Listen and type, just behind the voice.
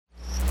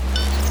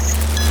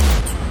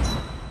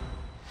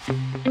What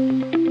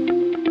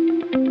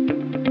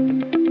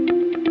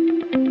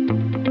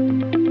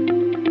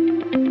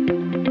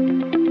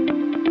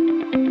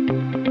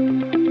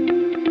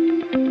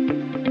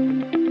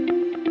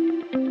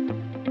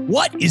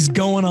is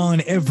going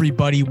on,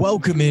 everybody?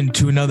 Welcome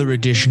into another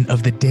edition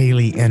of the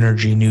Daily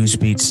Energy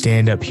Newsbeat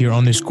stand-up here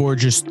on this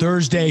gorgeous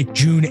Thursday,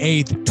 June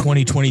 8th,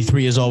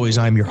 2023. As always,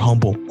 I'm your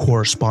humble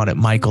correspondent,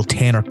 Michael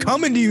Tanner,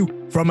 coming to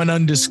you from an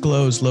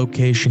undisclosed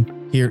location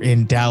here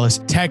in Dallas,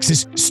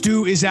 Texas.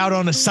 Stu is out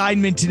on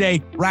assignment today,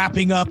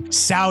 wrapping up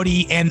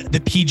Saudi and the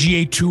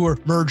PGA Tour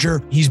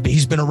merger. He's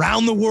been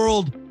around the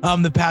world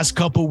the past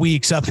couple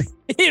weeks, up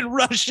in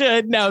Russia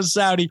and now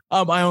Saudi.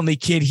 I only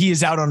kid. He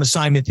is out on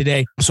assignment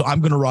today, so I'm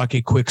going to rock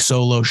a quick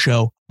solo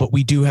show. But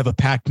we do have a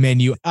packed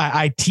menu.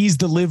 I teased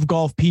the LIV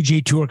Golf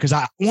PGA Tour because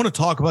I want to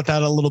talk about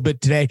that a little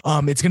bit today.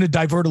 It's going to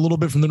divert a little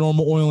bit from the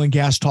normal oil and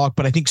gas talk,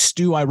 but I think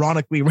Stu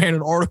ironically ran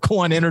an article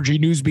on Energy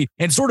Newsbeat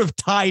and sort of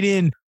tied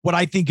in what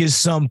I think is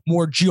some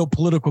more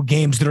geopolitical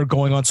games that are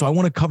going on. So I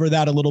want to cover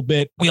that a little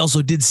bit. We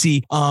also did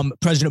see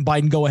President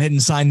Biden go ahead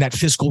and sign that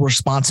Fiscal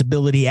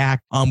Responsibility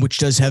Act, which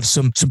does have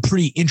some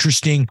pretty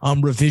interesting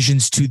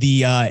revisions to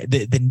the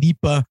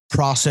NEPA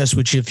process,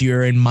 which if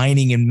you're in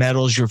mining and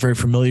metals, you're very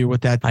familiar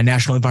with that.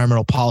 National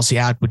Environmental Policy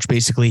Act, which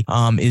basically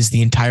is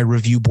the entire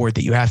review board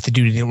that you have to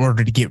do in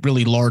order to get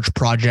really large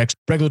projects,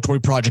 regulatory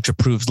projects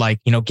approved, like,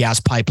 gas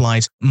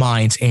pipelines,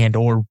 mines, and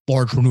or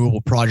large renewable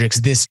projects.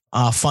 This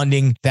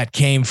funding that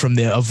came from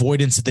the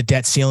avoidance of the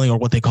debt ceiling, or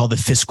what they call the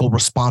Fiscal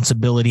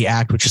Responsibility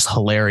Act, which is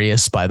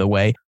hilarious, by the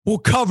way. We'll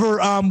cover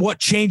what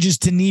changes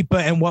to NEPA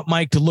and what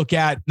might to look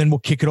at. Then we'll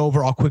kick it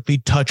over. I'll quickly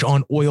touch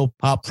on oil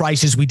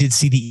prices. We did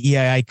see the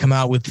EIA come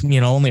out with,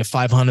 only a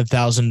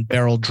 500,000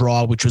 barrel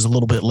draw, which was a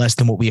little bit less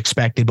than what we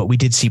expected, but we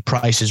did see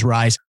prices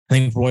rise. I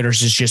think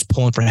Reuters is just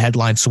pulling for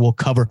headlines. So we'll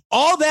cover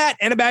all that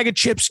and a bag of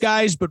chips,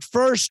 guys. But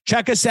first,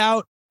 check us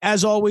out.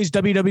 As always,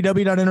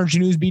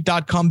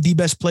 www.energynewsbeat.com, the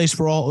best place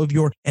for all of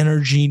your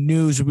energy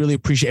news. We really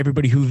appreciate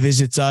everybody who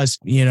visits us.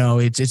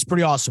 It's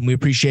pretty awesome. We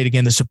appreciate,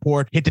 again, the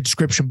support. Hit the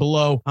description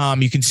below.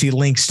 You can see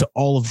links to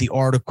all of the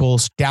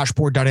articles.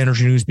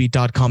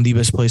 Dashboard.energynewsbeat.com, the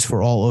best place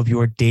for all of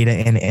your data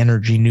and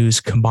energy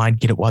news combined.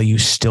 Get it while you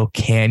still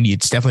can.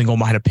 It's definitely going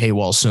behind a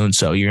paywall soon,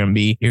 so you're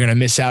gonna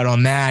miss out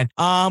on that.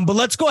 But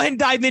let's go ahead and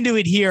dive into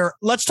it here.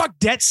 Let's talk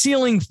debt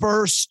ceiling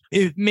first,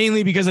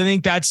 mainly because I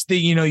think that's the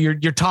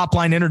your top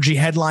line energy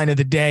headline of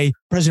the day.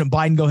 President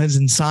Biden goes ahead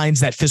and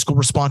signs that Fiscal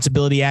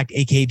Responsibility Act,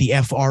 aka the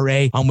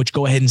FRA, which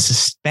go ahead and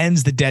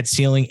suspends the debt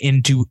ceiling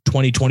into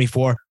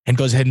 2024 and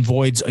goes ahead and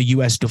voids a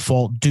U.S.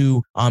 default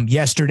due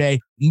yesterday.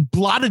 A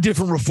lot of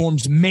different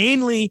reforms,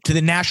 mainly to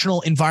the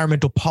National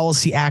Environmental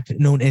Policy Act,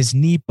 known as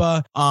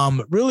NEPA,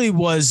 really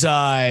was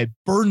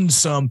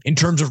burdensome in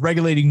terms of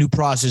regulating new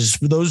processes.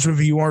 For those of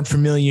you who aren't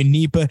familiar,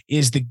 NEPA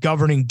is the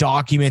governing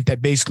document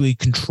that basically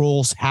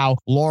controls how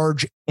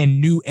large and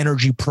new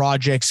energy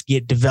projects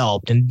get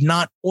developed, and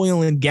not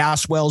oil and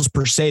gas wells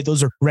per se.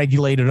 Those are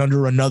regulated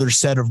under another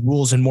set of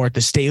rules and more at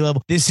the state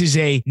level. This is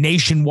a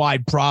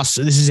nationwide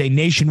process. This is a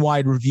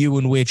nationwide review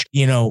in which,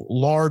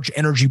 large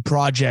energy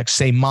projects,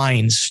 say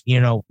mines,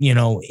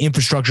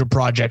 infrastructure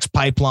projects,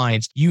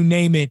 pipelines, you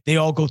name it, they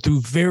all go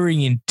through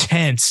very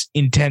intense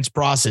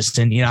process.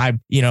 And, I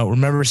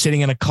remember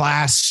sitting in a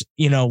class,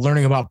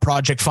 learning about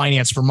project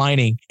finance for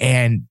mining.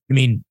 And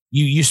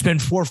you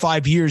spend 4 or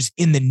 5 years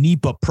in the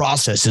NEPA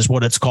process, is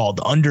what it's called,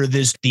 under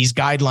these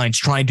guidelines,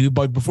 trying to,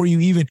 but before you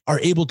even are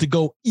able to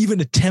go even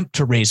attempt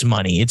to raise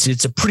money.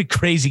 It's a pretty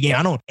crazy game.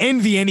 I don't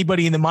envy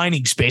anybody in the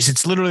mining space.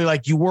 It's literally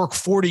like you work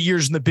 40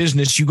 years in the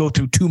business, you go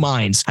through 2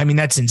 mines.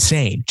 That's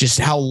insane. Just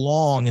how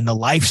long in the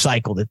life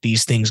cycle that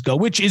these things go,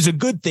 which is a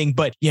good thing,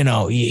 but you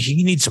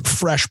need some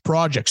fresh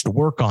projects to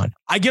work on.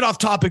 I get off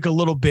topic a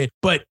little bit,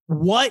 but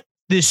what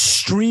this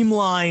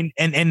streamline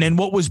and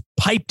what was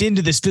piped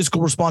into this Fiscal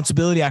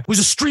Responsibility Act was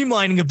a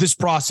streamlining of this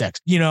process.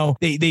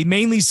 They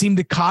mainly seem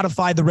to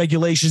codify the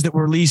regulations that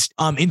were released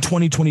in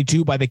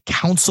 2022 by the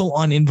Council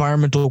on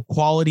Environmental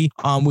Quality,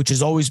 which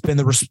has always been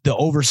the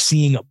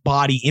overseeing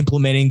body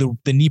implementing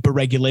the NEPA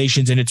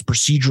regulations and its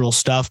procedural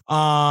stuff.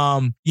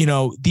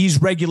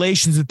 These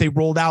regulations that they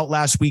rolled out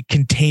last week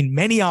contain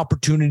many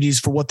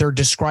opportunities for what they're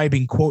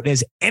describing, quote,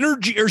 as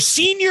energy or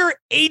senior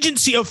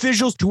agency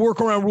officials to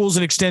work around rules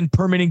and extend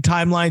permitting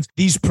timelines.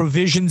 These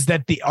provisions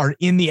that are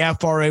in the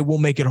FRA will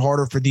make it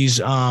harder for these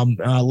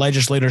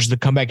legislators to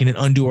come back in and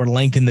undo or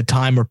lengthen the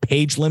time or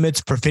page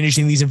limits for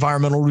finishing these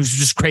environmental rules. It's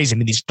just crazy.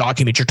 These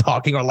documents you're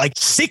talking are like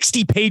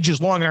 60 pages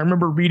long. I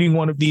remember reading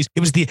one of these. It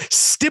was the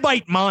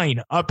Stibite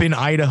mine up in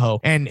Idaho,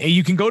 and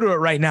you can go to it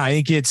right now. I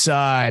think it's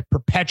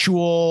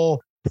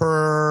perpetual.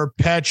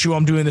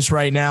 I'm doing this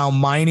right now.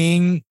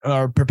 Mining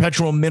or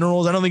perpetual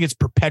minerals. I don't think it's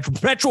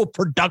perpetual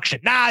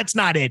production. Nah, it's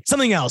not it.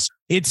 Something else.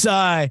 It's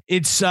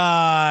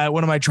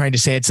what am I trying to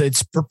say?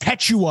 It's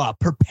perpetua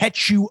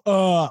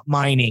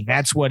mining.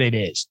 That's what it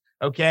is.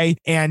 okay,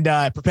 and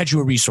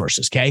Perpetua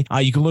Resources, okay?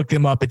 You can look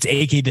them up. It's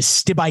aka the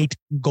Stibite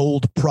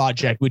Gold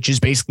Project, which is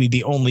basically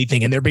the only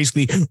thing. And they're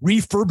basically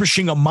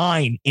refurbishing a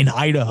mine in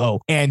Idaho,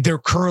 and they're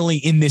currently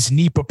in this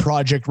NEPA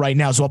project right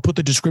now. So I'll put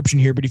the description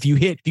here, but if you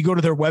go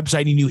to their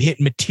website and you hit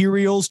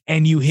materials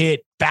and you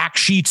hit fact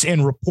sheets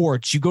and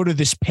reports, you go to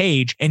this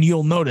page and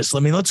you'll notice,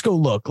 let's go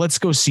look. Let's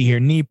go see here.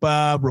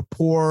 NEPA,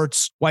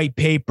 reports, white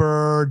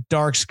paper,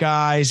 dark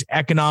skies,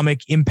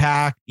 economic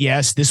impact.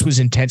 Yes, this was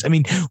intense. I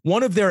mean,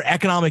 one of their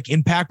economic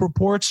impact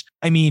reports,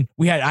 I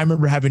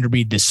remember having to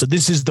read this. So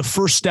this is the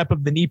first step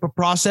of the NEPA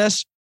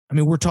process. I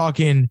mean, we're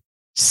talking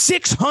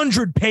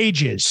 600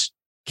 pages.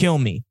 Kill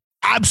me.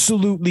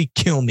 Absolutely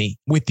kill me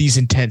with these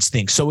intense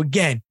things. So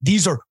again,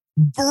 these are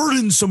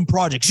burdensome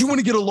projects. You want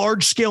to get a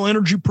large scale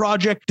energy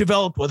project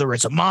developed, whether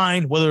it's a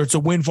mine, whether it's a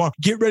wind farm,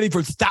 get ready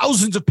for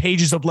thousands of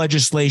pages of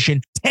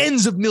legislation,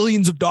 tens of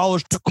millions of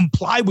dollars to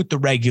comply with the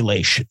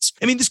regulations.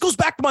 I mean, this goes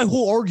back to my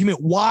whole argument.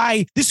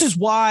 Why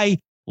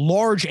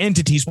large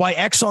entities, why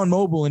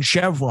ExxonMobil and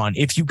Chevron,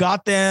 if you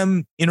got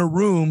them in a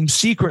room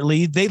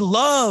secretly, they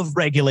love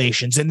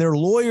regulations, and their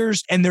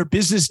lawyers and their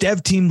business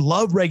dev team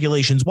love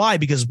regulations. Why?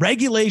 Because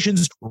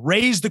regulations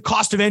raise the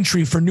cost of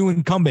entry for new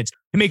incumbents.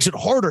 It makes it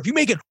harder. If you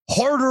make it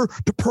harder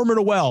to permit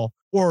a well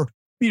or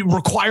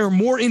require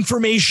more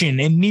information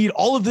and need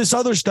all of this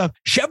other stuff,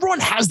 Chevron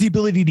has the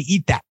ability to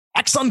eat that.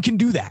 Exxon can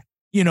do that.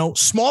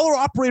 Smaller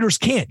operators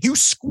can't. You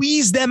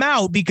squeeze them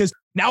out because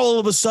now all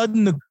of a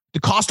sudden the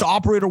cost to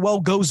operate a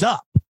well goes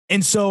up.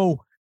 And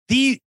so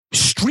the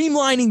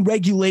streamlining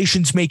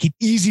regulations make it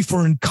easy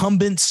for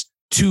incumbents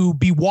to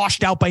be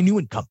washed out by new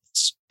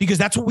incumbents, because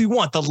that's what we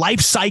want. The life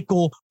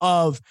cycle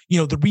of,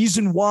 the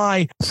reason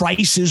why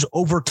prices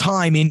over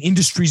time in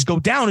industries go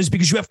down is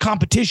because you have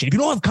competition. If you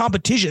don't have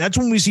competition, that's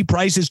when we see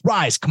prices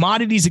rise.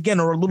 Commodities, again,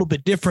 are a little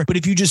bit different. But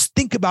if you just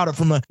think about it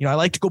from I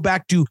like to go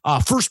back to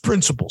first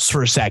principles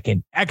for a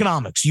second.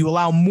 Economics, you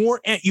allow more,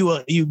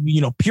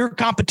 pure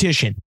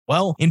competition.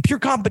 Well, in pure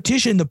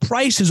competition, the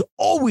price is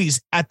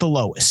always at the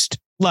lowest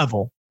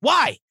level.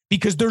 Why?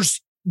 Because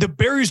the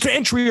barriers to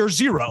entry are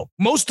zero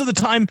most of the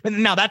time.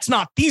 Now that's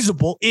not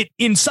feasible.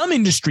 In some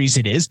industries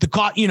it is. The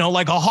cost,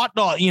 like a hot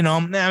dog,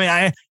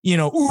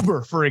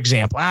 Uber, for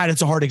example.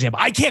 That's a hard example.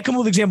 I can't come up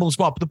with an example on the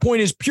spot, but the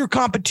point is pure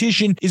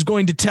competition is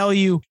going to tell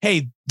you,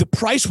 hey, the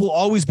price will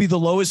always be the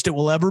lowest it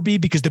will ever be,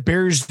 because the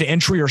barriers to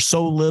entry are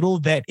so little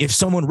that if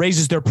someone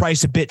raises their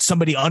price a bit,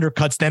 somebody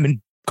undercuts them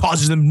and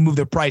causes them to move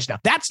their price down.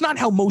 That's not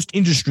how most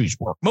industries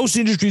work. Most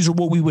industries are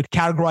what we would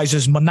categorize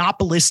as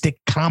monopolistic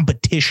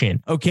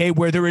competition, okay,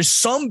 where there is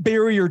some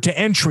barrier to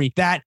entry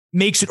that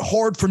makes it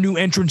hard for new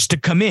entrants to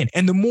come in.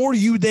 And the more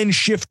you then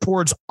shift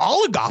towards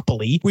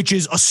oligopoly, which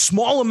is a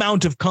small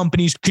amount of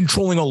companies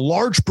controlling a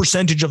large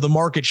percentage of the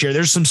market share.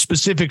 There's some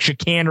specific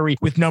chicanery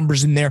with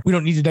numbers in there. We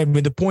don't need to dive into.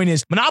 The point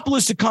is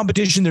monopolistic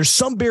competition. There's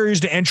some barriers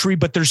to entry,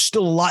 but there's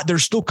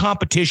still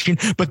competition,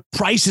 but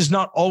price is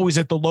not always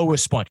at the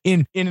lowest point.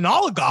 In an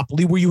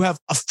oligopoly where you have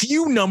a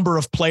few number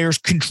of players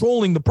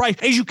controlling the price,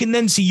 as you can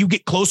then see, you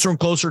get closer and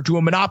closer to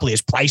a monopoly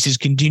as prices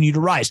continue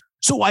to rise.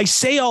 So I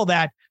say all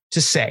that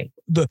to say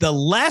the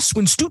less,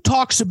 when Stu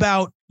talks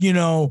about,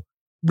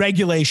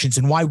 regulations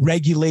and why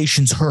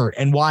regulations hurt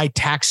and why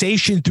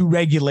taxation through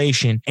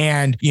regulation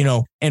and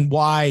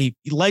why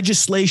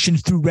legislation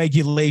through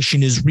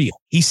regulation is real.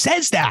 He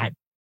says that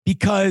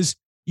because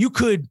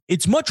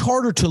it's much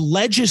harder to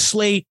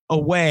legislate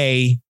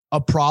away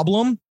a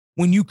problem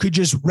when you could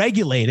just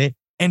regulate it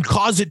and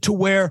cause it to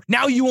where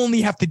now you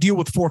only have to deal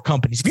with 4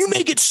 companies. If you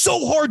make it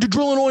so hard to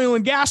drill an oil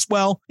and gas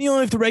well, you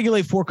only have to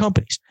regulate 4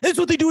 companies. That's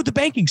what they do with the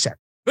banking sector.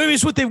 I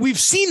mean, we've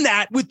seen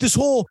that with this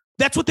whole,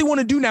 that's what they want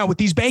to do now with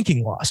these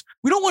banking laws.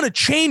 We don't want to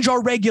change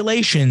our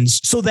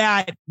regulations so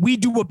that we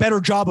do a better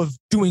job of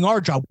doing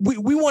our job.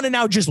 We want to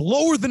now just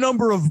lower the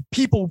number of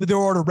people there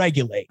are to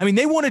regulate. I mean,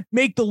 they want to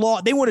make the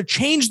law, they want to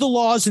change the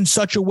laws in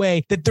such a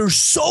way that they're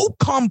so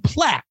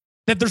complex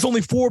that there's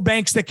only 4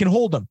 banks that can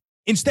hold them.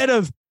 Instead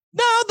of,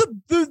 no,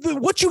 the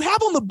what you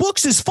have on the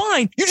books is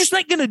fine. You're just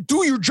not going to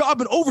do your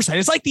job in oversight.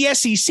 It's like the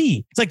SEC.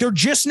 It's like they're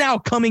just now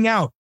coming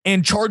out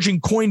and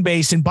charging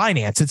Coinbase and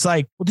Binance. It's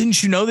like, well,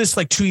 didn't you know this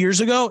like 2 years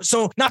ago?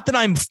 So not that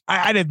I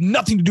have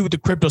nothing to do with the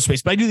crypto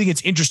space, but I do think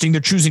it's interesting they're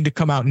choosing to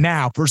come out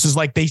now versus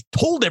like they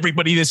told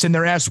everybody this in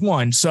their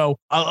S1. So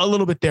a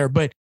little bit there.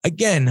 But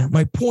again,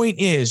 my point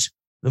is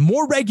the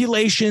more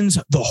regulations,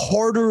 the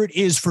harder it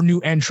is for new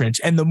entrants.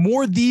 And the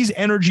more these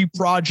energy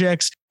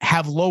projects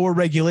have lower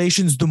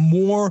regulations, the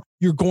more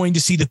you're going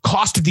to see the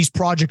cost of these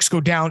projects go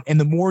down and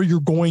the more you're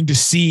going to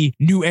see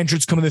new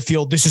entrants come in the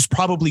field. This is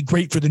probably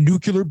great for the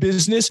nuclear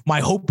business. My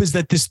hope is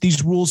that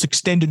these rules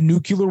extend to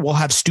nuclear. We'll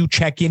have Stu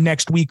check in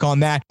next week on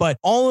that. But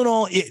all in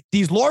all,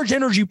 these large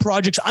energy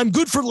projects, I'm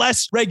good for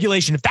less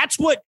regulation. I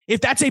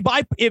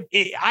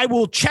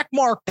will check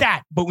mark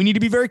that, but we need to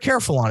be very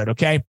careful on it.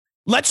 Okay.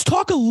 Let's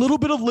talk a little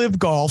bit of LIV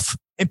Golf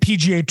and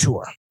PGA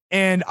Tour.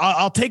 And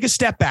I'll take a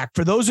step back.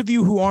 For those of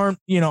you who aren't,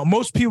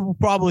 most people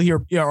probably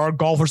here are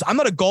golfers. I'm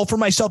not a golfer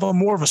myself. I'm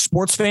more of a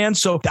sports fan.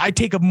 So I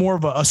take more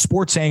of a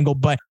sports angle,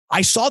 but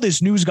I saw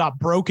this news got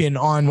broken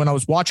when I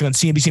was watching on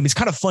CNBC. It's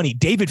kind of funny.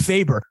 David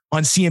Faber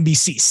on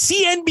CNBC.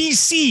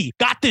 CNBC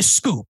got this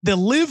scoop. The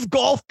LIV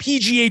Golf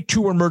PGA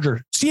Tour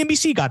merger.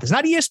 CNBC got this,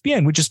 not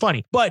ESPN, which is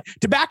funny. But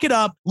to back it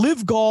up,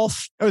 LIV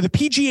Golf or the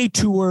PGA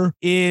Tour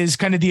is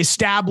kind of the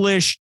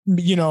established,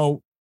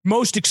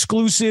 most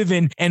exclusive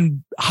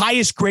and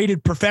highest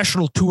graded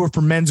professional tour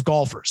for men's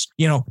golfers.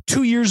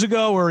 2 years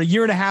ago or a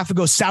year and a half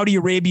ago, Saudi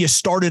Arabia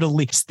started a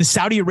league. The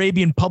Saudi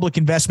Arabian Public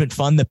Investment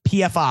Fund, the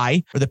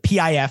PFI, or the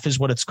PIF is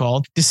what it's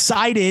called,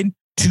 decided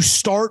to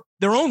start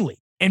their own league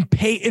and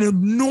pay an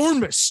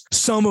enormous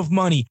sum of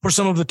money for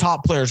some of the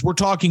top players. We're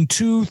talking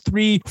 $200,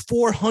 $300,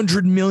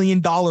 $400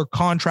 million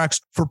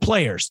contracts for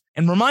players.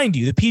 And remind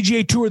you, the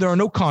PGA Tour, there are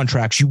no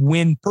contracts. You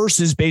win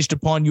purses based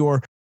upon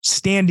your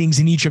standings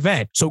in each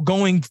event. So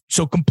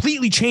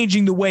completely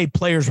changing the way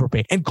players were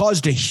paid and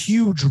caused a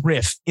huge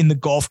rift in the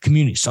golf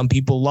community. Some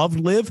people loved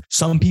LIV,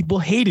 some people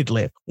hated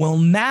LIV. Well,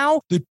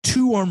 now the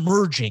two are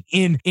merging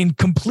in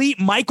complete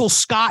Michael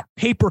Scott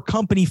paper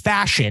company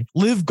fashion.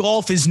 LIV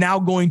Golf is now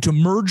going to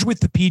merge with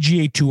the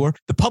PGA Tour.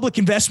 The public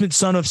investment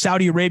son of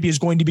Saudi Arabia is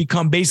going to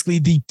become basically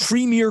the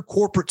premier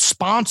corporate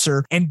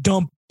sponsor and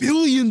dump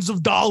billions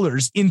of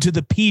dollars into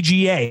the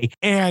PGA.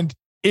 And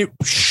it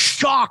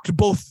shocked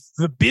both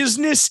the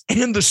business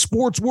and the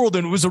sports world.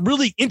 And it was a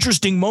really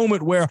interesting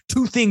moment where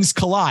two things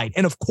collide.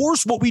 And of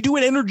course, what we do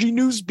at Energy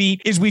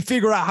Newsbeat is we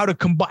figure out how to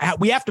combine.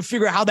 We have to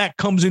figure out how that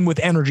comes in with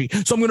energy.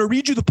 So I'm going to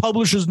read you the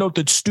publisher's note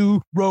that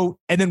Stu wrote,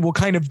 and then we'll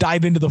kind of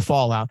dive into the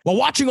fallout. While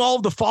watching all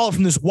of the fallout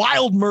from this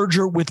wild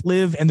merger with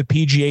LIV and the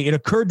PGA, it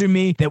occurred to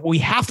me that we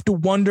have to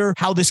wonder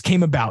how this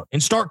came about.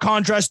 In stark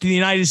contrast to the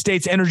United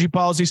States energy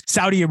policies,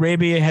 Saudi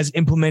Arabia has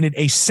implemented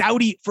a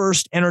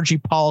Saudi-first energy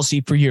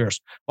policy for years.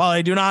 While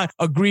I do not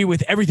agree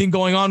with everything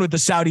going on with the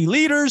Saudi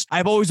leaders,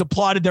 I've always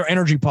applauded their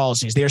energy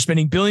policies. They are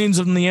spending billions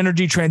on the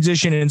energy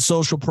transition and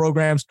social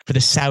programs for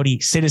the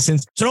Saudi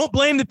citizens. So don't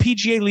blame the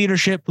PGA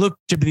leadership. Look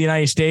to the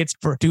United States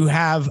to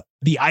have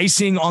the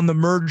icing on the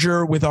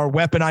merger with our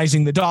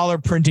weaponizing the dollar,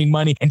 printing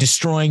money, and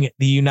destroying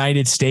the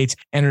United States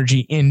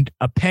energy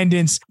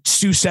independence.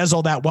 Stu says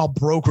all that while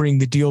brokering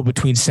the deal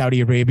between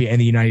Saudi Arabia and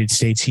the United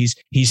States. He's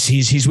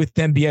with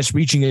MBS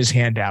reaching his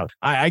hand out.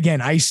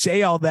 I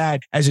say all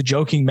that as a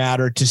joking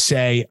matter to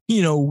say,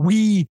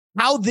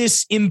 how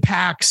this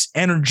impacts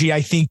energy,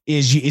 I think,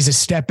 is a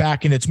step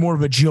back, and it's more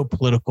of a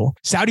geopolitical.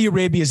 Saudi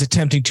Arabia is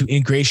attempting to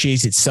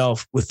ingratiate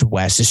itself with the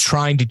West, is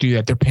trying to do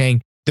that.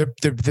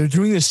 They're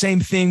doing the same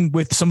thing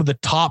with some of the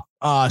top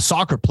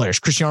soccer players.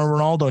 Cristiano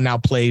Ronaldo now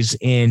plays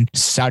in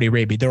Saudi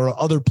Arabia. There are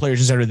other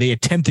players that they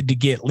attempted to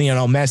get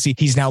Lionel Messi.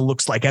 He's now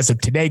looks like, as of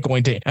today,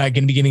 going to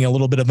be getting a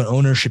little bit of an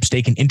ownership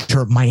stake in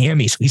Inter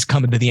Miami. So he's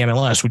coming to the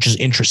MLS, which is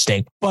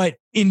interesting. But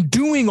in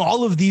doing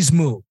all of these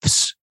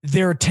moves,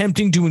 they're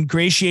attempting to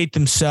ingratiate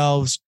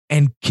themselves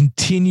and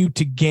continue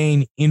to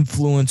gain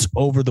influence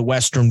over the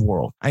Western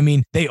world.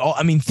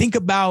 Think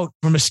about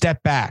from a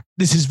step back.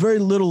 This is very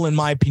little, in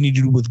my opinion,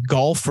 to do with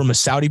golf from a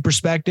Saudi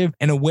perspective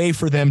and a way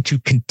for them to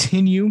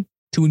continue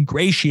to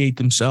ingratiate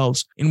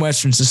themselves in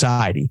Western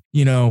society.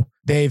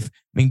 They've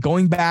been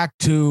going back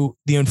to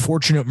the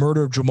unfortunate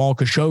murder of Jamal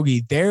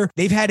Khashoggi.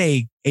 They've had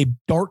a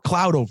dark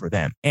cloud over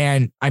them.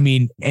 And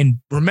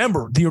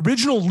remember, the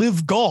original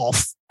LIV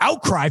Golf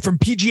outcry from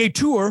PGA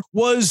Tour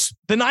was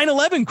the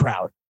 9/11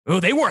 crowd. Oh,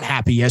 they weren't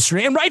happy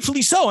yesterday, and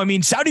rightfully so.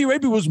 Saudi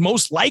Arabia was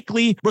most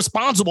likely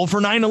responsible for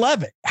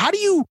 9/11. How do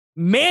you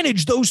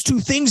manage those two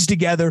things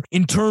together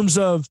in terms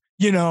of,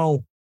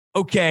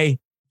 okay,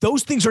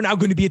 those things are now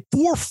going to be at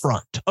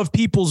forefront of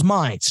people's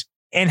minds.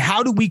 And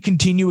how do we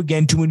continue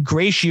again to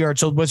ingratiate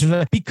ourselves with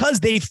Western, because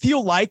they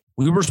feel like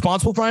we were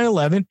responsible for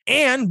 9/11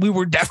 and we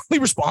were definitely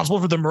responsible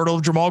for the murder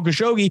of Jamal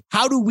Khashoggi.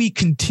 How do we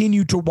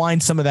continue to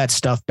wind some of that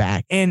stuff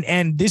back?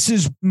 And this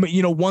is,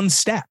 one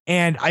step.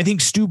 And I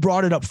think Stu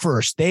brought it up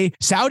first.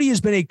 Saudi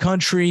has been a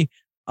country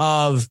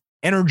of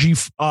energy,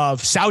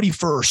 of Saudi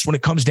first when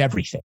it comes to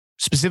everything,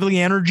 specifically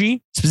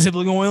energy,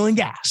 specifically oil and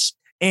gas.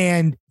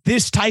 And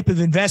this type of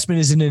investment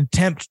is an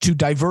attempt to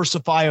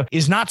diversify,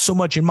 is not so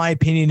much, in my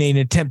opinion, an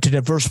attempt to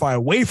diversify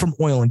away from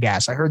oil and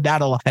gas. I heard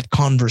that a lot, that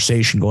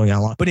conversation going on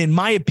a lot. But in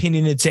my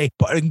opinion, it's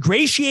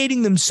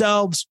ingratiating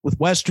themselves with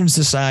Western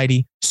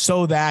society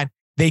so that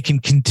they can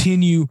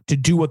continue to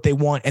do what they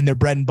want and their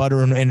bread and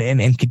butter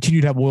and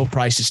continue to have oil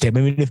prices stay.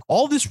 If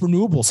all this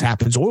renewables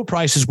happens, oil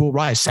prices will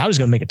rise. Saudi's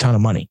going to make a ton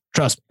of money.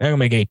 Trust me, they're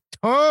going to make a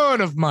ton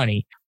of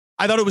money.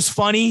 I thought it was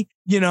funny,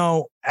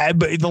 but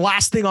the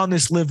last thing on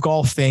this LIV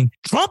Golf thing,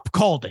 Trump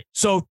called it.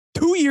 So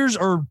 2 years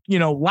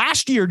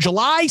last year,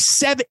 July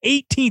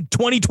 18th,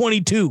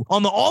 2022,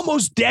 on the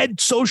almost dead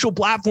social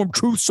platform,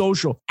 Truth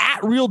Social,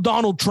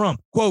 @RealDonaldTrump,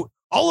 quote,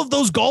 All of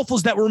those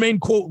golfers that remain,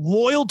 quote,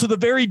 loyal to the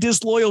very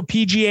disloyal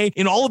PGA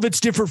in all of its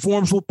different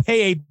forms will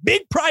pay a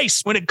big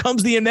price when it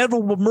comes to the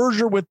inevitable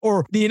merger with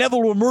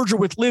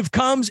LIV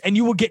comes, and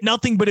you will get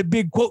nothing but a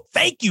big, quote,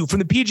 thank you from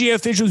the PGA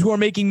officials who are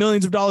making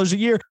millions of dollars a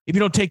year. If you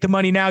don't take the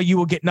money now, you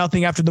will get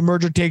nothing after the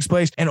merger takes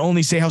place, and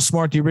only say how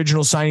smart the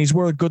original signees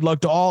were. Good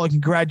luck to all, and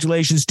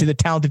congratulations to the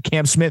talented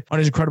Cam Smith on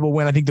his incredible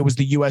win. I think that was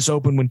the U.S.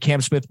 Open when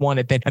Cam Smith won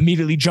it, then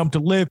immediately jumped to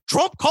LIV.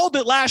 Trump called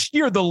it last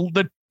year,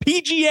 the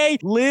PGA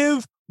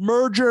LIV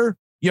merger.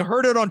 You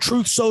heard it on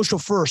Truth Social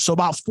first, so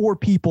about 4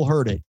 people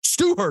heard it.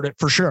 Stu heard it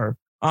for sure.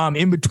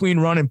 In between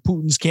running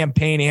Putin's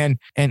campaign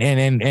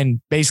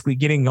and basically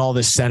getting all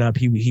this set up,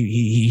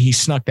 he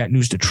snuck that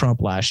news to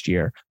Trump last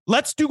year.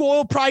 Let's do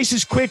oil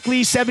prices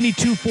quickly.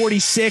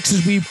 72.46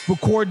 as we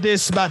record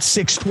this, about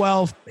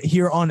 6:12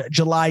 here on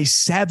July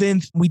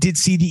 7th. We did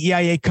see the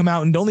EIA come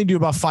out and only do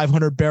about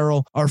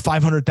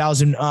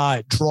 500,000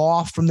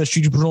 draw from the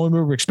Strategic Petroleum.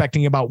 We were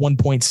expecting about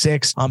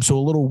 1.6. So a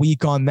little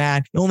weak on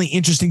that. The only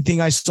interesting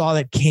thing I saw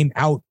that came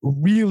out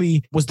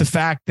really was the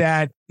fact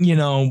that, you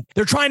know,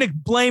 they're trying to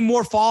blame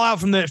more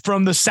fallout from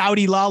the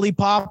Saudi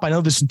lollipop. I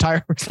know this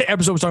entire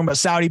episode was talking about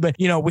Saudi, but,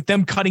 you know, with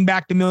them cutting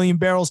back the 1 million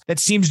barrels, that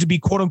seems to be,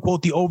 quote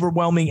unquote, the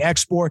overwhelming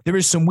export. There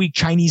is some weak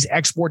Chinese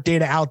export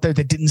data out there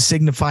that didn't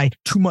signify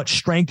too much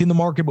strength in the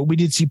market, but we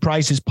did see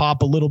prices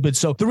pop a little bit.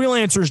 So the real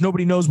answer is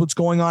nobody knows what's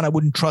going on. I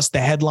wouldn't trust the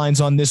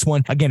headlines on this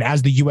one. Again,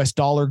 as the US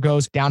dollar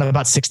goes down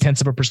about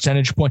 0.6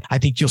 percentage point, I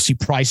think you'll see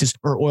prices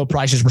or oil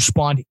prices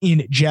respond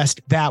in just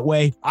that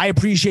way. I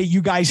appreciate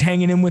you guys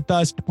hanging in with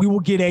us. We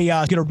will get a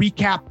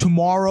recap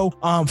tomorrow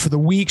for the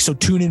week, so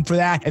tune in for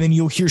that, and then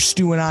you'll hear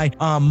Stu and I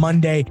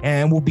Monday,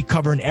 and we'll be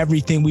covering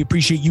everything. We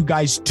appreciate you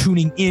guys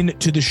tuning in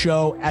to the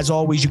show. As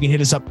always, you can hit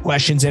us up,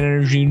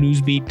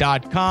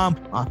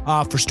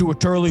 questions@energynewsbeat.com. For Stuart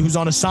Turley, who's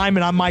on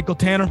assignment, I'm Michael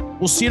Tanner.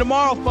 We'll see you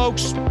tomorrow,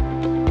 folks.